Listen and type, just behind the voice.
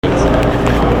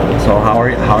So how are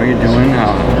you doing?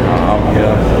 How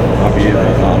have you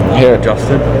Here.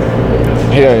 adjusted?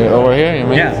 Here, over here, you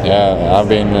mean? Yeah. Yeah, I've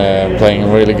been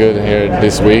playing really good here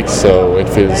this week, so it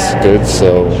feels good.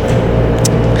 So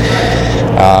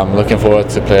I'm looking forward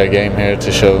to play a game here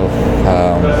to show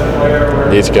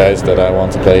these guys that I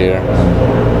want to play here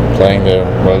and playing the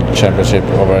World Championship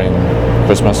over in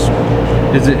Christmas.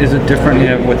 Is it different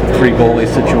here with the 3 goalie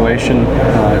situation?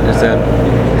 Is that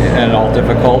at all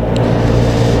difficult?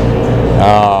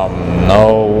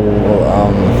 No,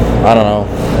 I don't know.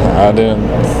 I didn't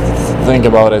think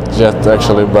about it yet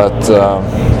actually, but to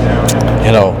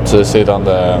sit in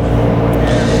the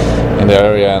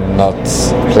area and not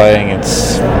playing,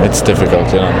 it's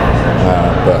difficult,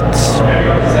 but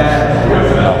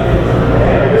no.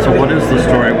 So what is the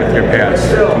story with your pass?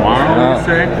 Tomorrow, you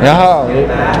say?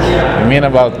 Yeah, you mean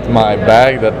about my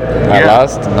bag that I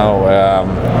lost? No,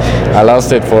 I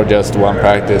lost it for just one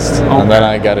practice, and then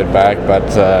I got it back. But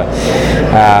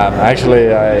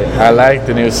actually, I like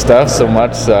the new stuff so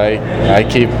much, so I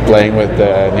keep playing with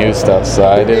the new stuff.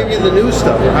 So Who gave you the new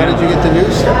stuff? How did you get the new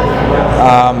stuff?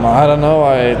 I don't know.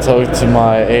 I talked to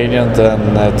my agent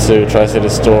and to Tri-City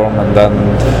Storm, and then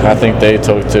I think they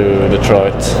talked to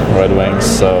Detroit Red Wings.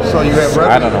 So you have Red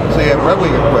Wing. I don't know. So you have Red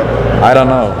Wing equipment. I don't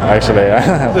know actually.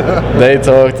 They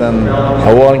talked, and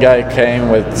one guy came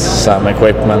with some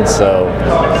equipment, so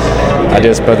I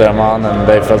just put them on, and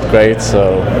they felt great.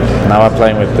 So now I'm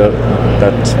playing with that.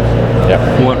 Yeah.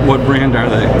 What brand are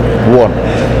they? One.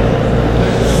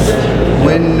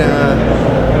 When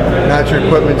not your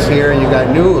equipment's here and you got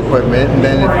new equipment, and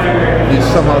then if you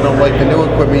somehow don't like the new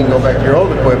equipment, you can go back to your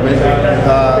old equipment.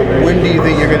 When do you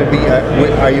think you're going to be?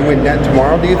 Are you in net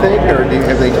tomorrow? Do you think, or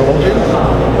have they told you?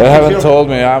 They haven't told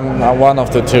me. I'm one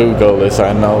of the 2 goalies.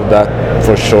 I know that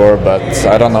for sure, but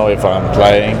I don't know if I'm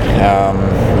playing.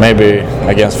 Maybe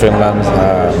against Finland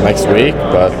next week,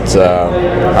 but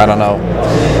I don't know.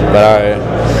 But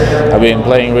I've been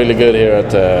playing really good here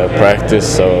at practice,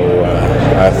 so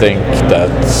I think that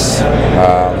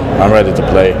I'm ready to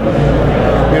play.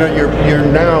 You're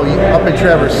now up in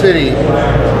Traverse City.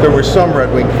 There were some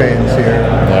Red Wing fans here.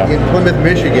 Yeah. In Plymouth,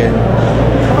 Michigan,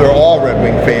 they're all Red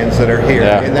Wing fans that are here,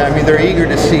 Yeah. and I mean they're eager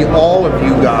to see all of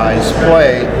you guys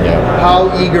play. Yeah. How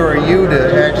eager are you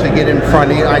to actually get in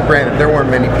front? Granted, there weren't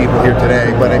many people here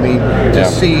today, but I mean to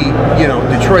see,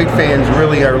 Detroit fans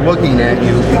really are looking at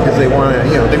you because they want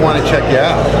to check you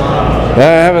out. Yeah,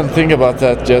 I haven't think about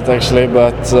that yet actually,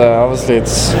 but obviously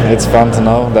it's fun to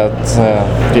know that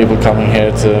people coming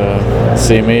here to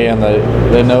see me, and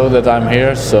they know that I'm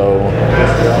here. So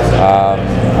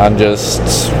I'm just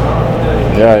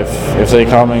if they're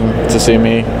coming to see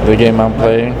me, the game I'm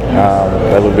playing,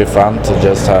 that would be fun to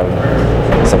just have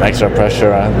some extra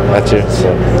pressure at you.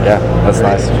 So yeah, that's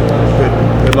nice.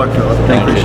 Good luck, Filip. Thank you.